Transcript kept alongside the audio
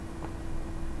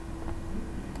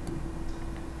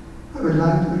I would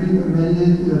like to read a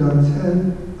mandate to the Lord's Help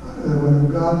out of the Word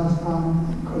of God as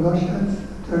found in Colossians,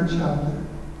 the 3rd chapter.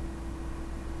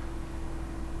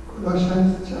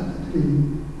 Colossians chapter 3.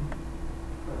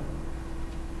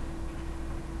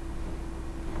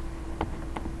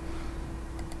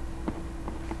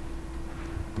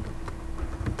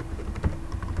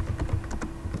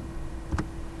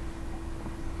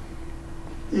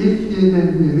 If ye then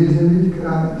be risen with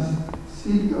Christ,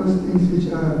 seek those things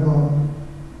which are above,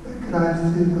 where Christ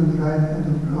sits on the right hand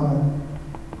of God.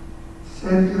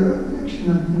 Set your affection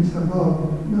on things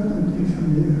above, not on things on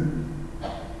the earth.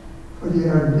 For ye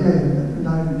are dead, and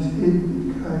your life is hid with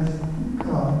Christ in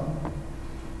God.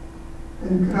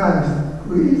 When Christ,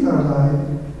 who is our life,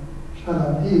 shall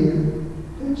appear,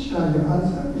 then shall you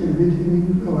also appear with him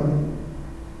in glory.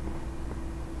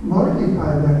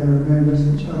 Mortify then your members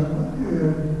which are upon the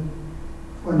earth,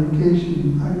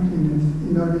 fornication, uncleanness,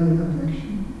 inordinate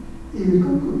affection, evil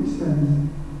concupiscence,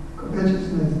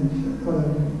 covetousness, and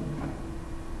idolatry.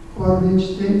 For which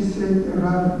things sake the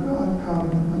wrath of God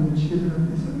cometh upon the children of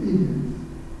disobedience,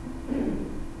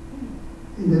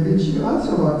 in the which you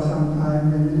also walked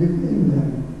sometime when you lived in them.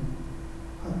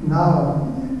 But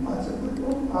now, if impossible,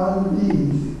 all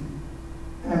these,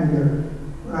 anger,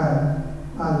 wrath,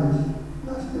 malice,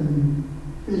 blasphemy,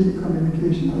 filthy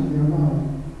communication out of your mouth,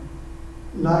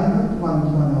 lie not one to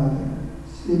another,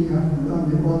 seeing you have put on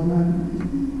the old man with his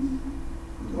deeds,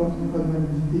 put off the old man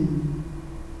with his deeds,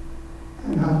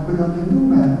 and have put on the new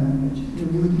man, which is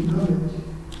renewed in knowledge,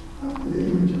 after the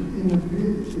image of him that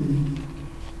created him.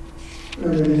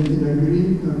 Whether it is neither Greek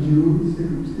nor Jew,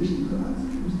 circumcision or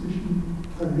uncircumcision,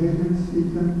 Barbarian,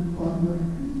 Scythian, bond nor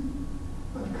free,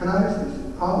 but Christ is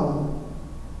all,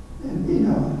 and in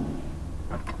all.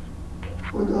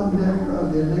 Put on therefore all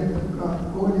the elect of God,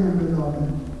 holy and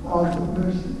beloved, bowels of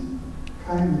mercy,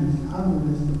 kindness,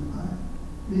 humbleness of mind,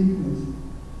 meekness,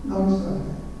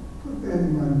 long-suffering,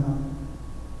 forbearing one another,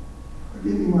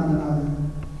 forgiving one another.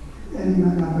 If any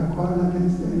man have a quarrel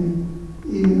against any,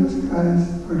 even as Christ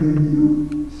forgave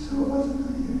you, so also do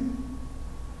ye.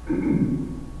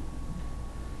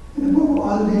 And above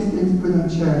all these things put on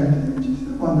charity, which is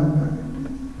the bond of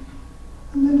perfectness.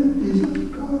 And let the peace of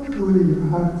God rule in your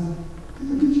hearts, to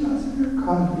the which also you are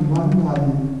called in one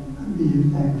body, and be ye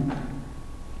thankful.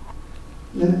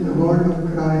 Let the word of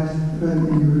Christ dwell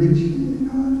in you richly in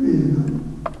all wisdom,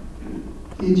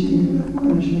 teaching and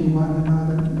admonishing one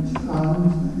another in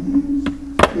psalms and hymns and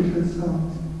spiritual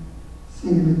songs,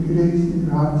 singing with grace in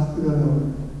your hearts to the Lord.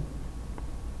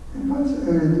 And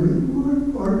whatsoever you do in word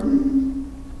or deed,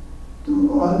 do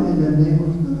all in the name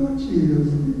of the Lord Jesus,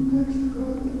 giving thanks to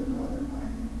God and the Father by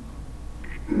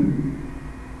him.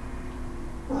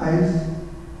 Wives,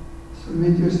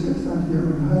 submit yourselves unto your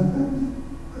own husbands,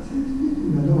 as it is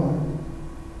fitting the Lord.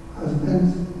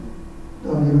 Husbands,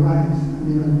 love your wives, and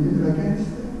be not bitter against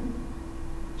them.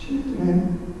 Children,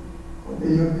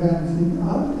 obey your parents in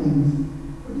all things,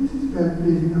 for this is well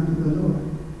pleasing unto the Lord.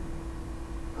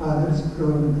 Fathers,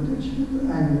 grow not your children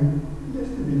to anger,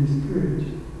 lest they be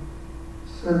discouraged.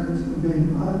 Servants, obey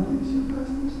in all things your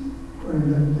masters, according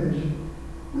to the flesh,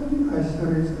 not in eye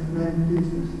service of men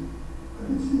pleasers, but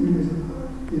in singleness of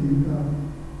heart, giving God.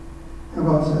 And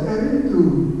whatsoever you do,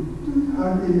 do it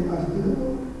heartily as to the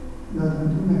Lord, not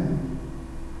unto man,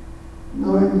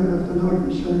 knowing that of the Lord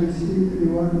we shall receive the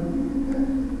reward of your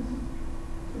repentance.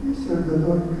 For you serve the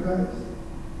Lord Christ.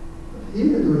 But he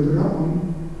that doeth wrong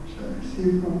shall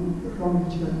receive from the wrong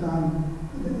which he hath done,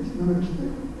 and there is no respect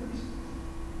of persons.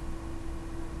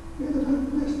 May the Lord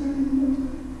bless the reading of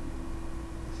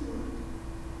his word.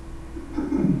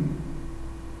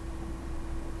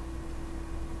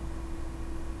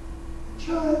 A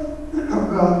child of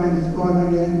God, when he's born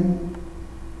again,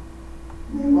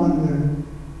 may wonder,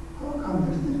 how come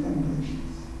there's these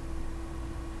temptations?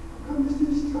 How come there's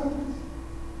these struggles?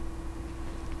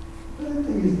 But the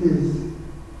thing is this.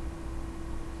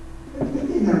 The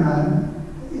inner man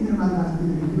has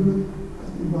been renewed, has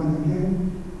been born again,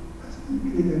 has been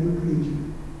created a new creature.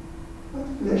 But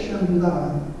flesh and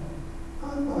blood,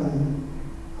 our body,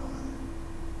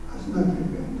 has not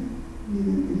repented,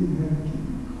 neither will inherit the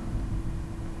kingdom of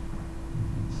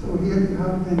God. So here you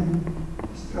have then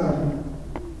the struggle.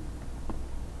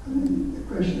 And then the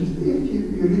question is, if you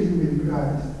reason with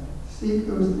Christ, seek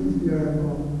those things we are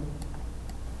above.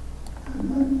 And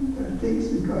then there are things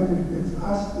which God requires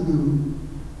us to do.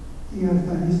 He has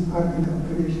done his part in the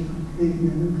operation of creating a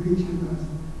new creature in us,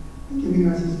 and giving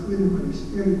us his good and Holy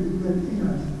Spirit to dwell in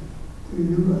us, to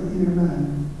renew our inner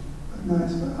man. But now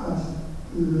it's for us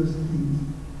to do those things.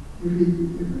 You read,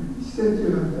 you set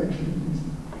your affection in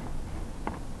stuff.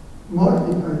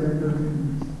 Mortify their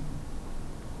brokenness.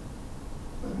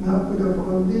 put up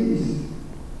all these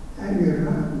anger,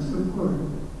 wrath, and so forth.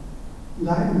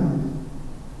 Lie not.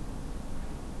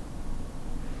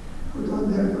 Put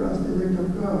on there for us the word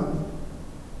of God.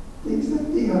 Things that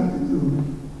we have to do.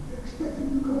 We're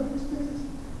expecting God expects us.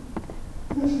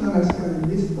 And as long as we're in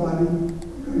this body,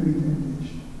 we're going to be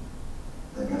temptation.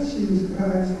 Like as Jesus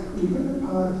Christ, who by the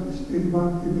power of the Spirit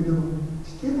walked in the door,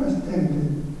 still was tempted,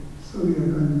 so we are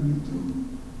going to be too.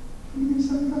 We need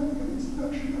some practical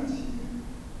instruction as here.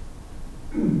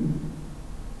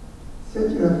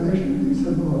 Set your affection on this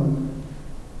above.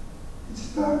 It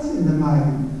starts in the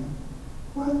mind.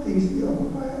 What things we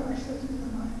occupy ourselves in the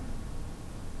mind.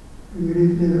 When you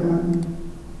read later on,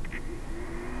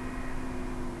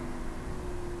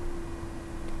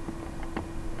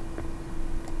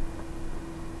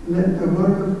 let the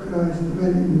word of Christ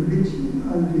dwell in you richly in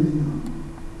all wisdom,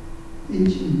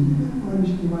 teaching and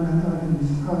admonishing one another in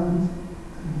psalms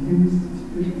and hymns and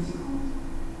spiritual songs,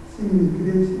 singing with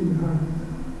grace in your heart to the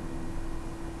Lord.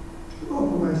 To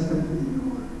offer myself to your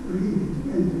word, to read it, to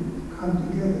meditate, to come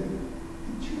together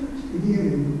in church, to hear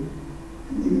it,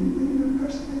 and even in your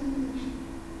personal meditation,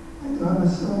 and to have a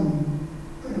song.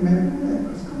 I remember when I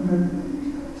was converted, I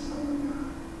used to have a song of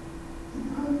God, and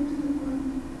how to the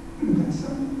one that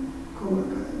song.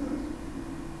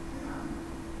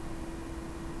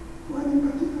 One in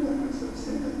particular was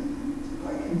upset at me, so I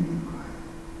can be quiet.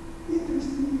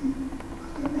 Interestingly,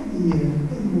 after many years,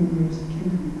 he came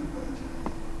to me and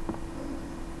apologized.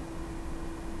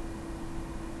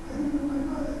 I remember my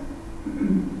mother.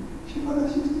 She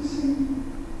always used to sing,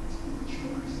 speak the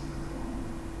chores at home.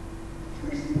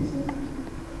 First thing is that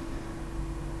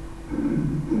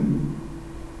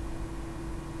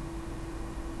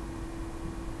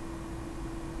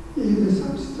he uses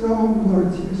some strong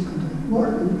words here sometimes, more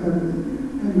than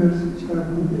members which are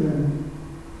good there.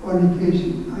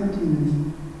 Fornication, idleness,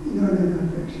 inordinate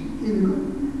affection, evil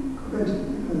covetous.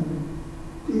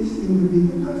 These seem to be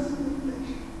the lust of the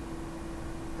flesh.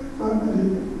 But formerly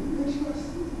the flesh was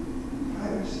in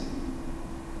higher sin.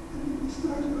 And the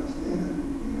start was there,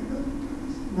 we are not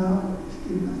victorious. Now it's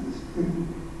given us the Spirit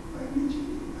by which we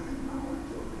are empowered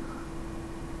to overcome.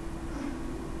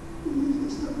 We need to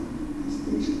stop these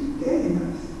things should be dead in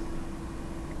us.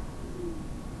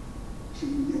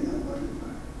 Should be dead and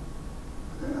mortified.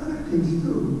 But there are other things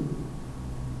too.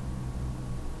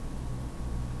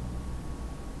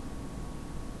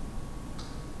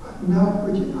 But now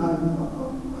putting on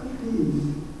these,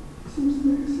 it seems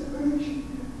like a separation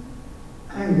here.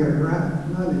 Anger, wrath,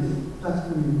 malice,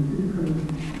 blasphemy, hypocrisy.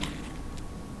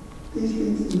 These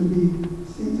things seem to be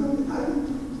sins of the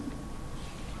attitude.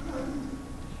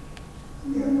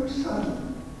 And they are more subtle.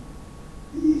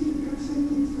 We easily can say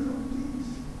things, the wrong things.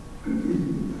 If we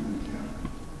are not careful.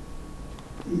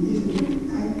 We easily get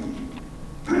angry.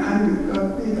 Anger, God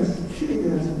made us,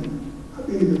 created us,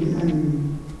 ability to be angry.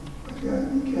 But we have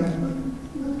to be careful,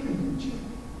 not kept in check.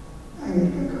 Anger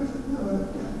can cause a lot of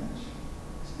damage,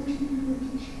 especially in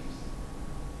relationships.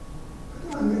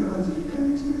 But anger also can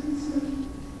express itself in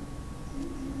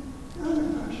other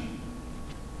fashion.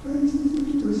 For instance, if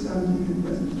you do something that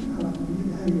doesn't turn out, you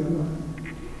get angry about it.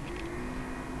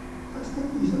 That's the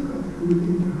peace of God rule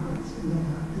in your hearts when that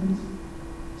happens.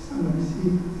 Somebody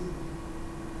sees us,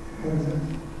 hears us.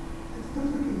 Let's not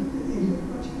forget that the angel of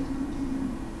watching is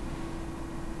continuing.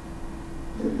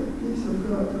 Let the peace of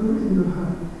God rule in your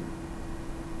heart.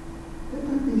 Let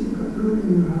the peace of God rule in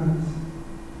your hearts.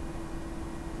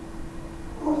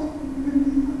 Often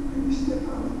when we step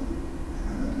out and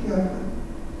are not careful,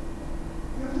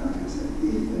 you have to ask yourself,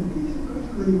 is the peace of God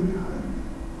ruling in your heart?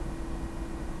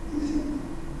 Is it?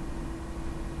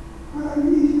 Or are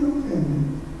you easily offended?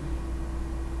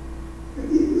 You're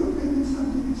easily offended,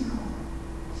 something is wrong.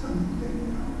 Something very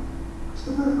wrong. So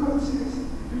what God says,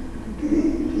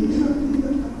 great peace of thee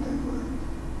that love thy word,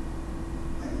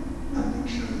 and nothing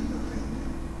shall offend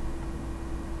them.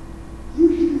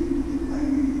 Usually we get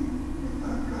angry with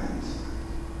our pride.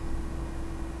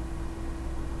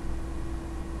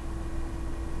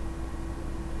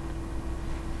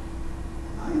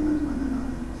 Lie not one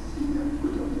another, see them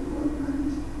put off the old man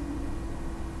is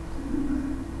the new man.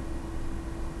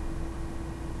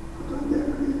 Put on their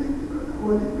elect God,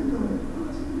 holy with all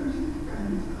cross and mercy,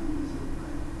 kindness, humbleness, and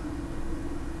pride.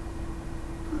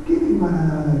 Forgiving one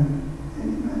another,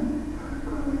 any man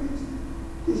God against them.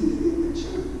 This is in the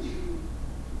church.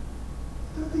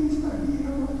 The things start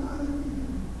here about other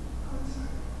people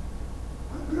outside.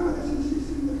 But brothers and sisters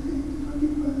in the faith,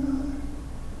 forgive one another.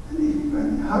 And if you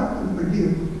find it hard to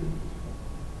forgive,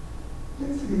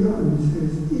 let's read on. It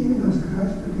says, even as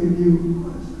Christ forgave you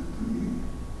also to you.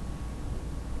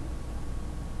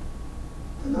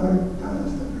 The Lord taught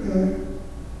us the prayer,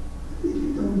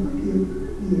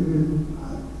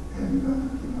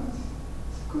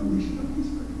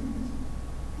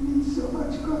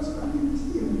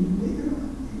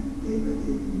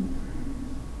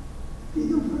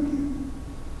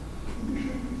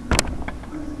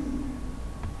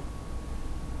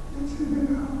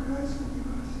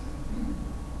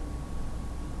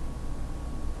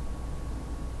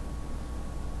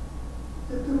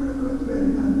 Let the word of God dwell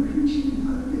in our preaching,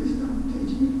 our wisdom,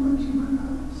 teaching, watching our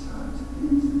hearts,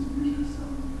 hymns and spiritual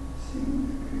songs, singing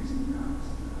the grace and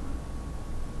hearts,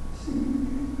 singing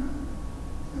the great love.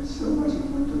 There's so much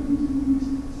opportunity to use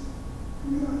this.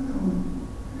 We are alone,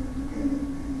 we are together,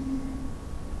 very near.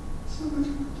 So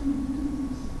much opportunity to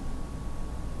use.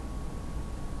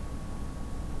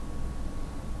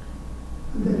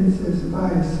 And then it says,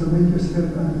 wives, submit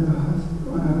yourself unto the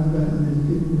husband and his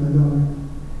feet in the Lord.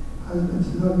 Husbands,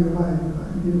 love your wife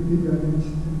and give vigor against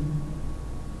them.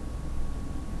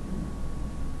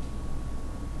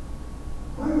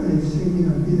 Why would it say you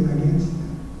know vigor against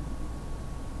them?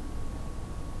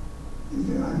 Is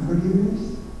there unforgiveness?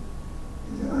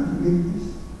 Is there unforgiveness?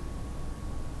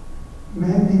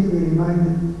 Men need to be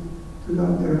reminded to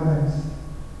love their wives.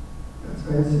 That's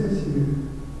why it says here.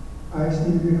 Wives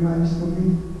need to be reminded to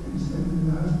submit themselves to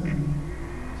the husband.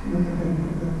 So not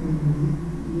that we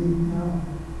live now.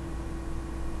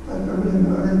 But our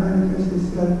manifest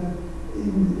itself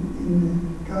in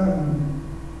the garden.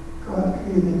 God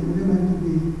created women to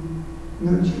be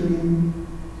nurturing,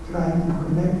 trying to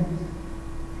connect,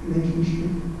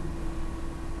 relationship.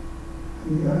 And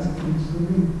He asked them to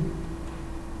submit.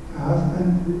 The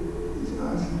husband is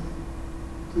asked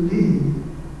to lead.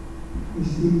 We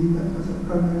see that was a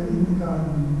problem in the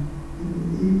garden.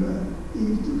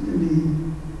 Eve took the lead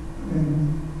and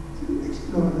to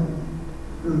explore the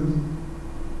fruit.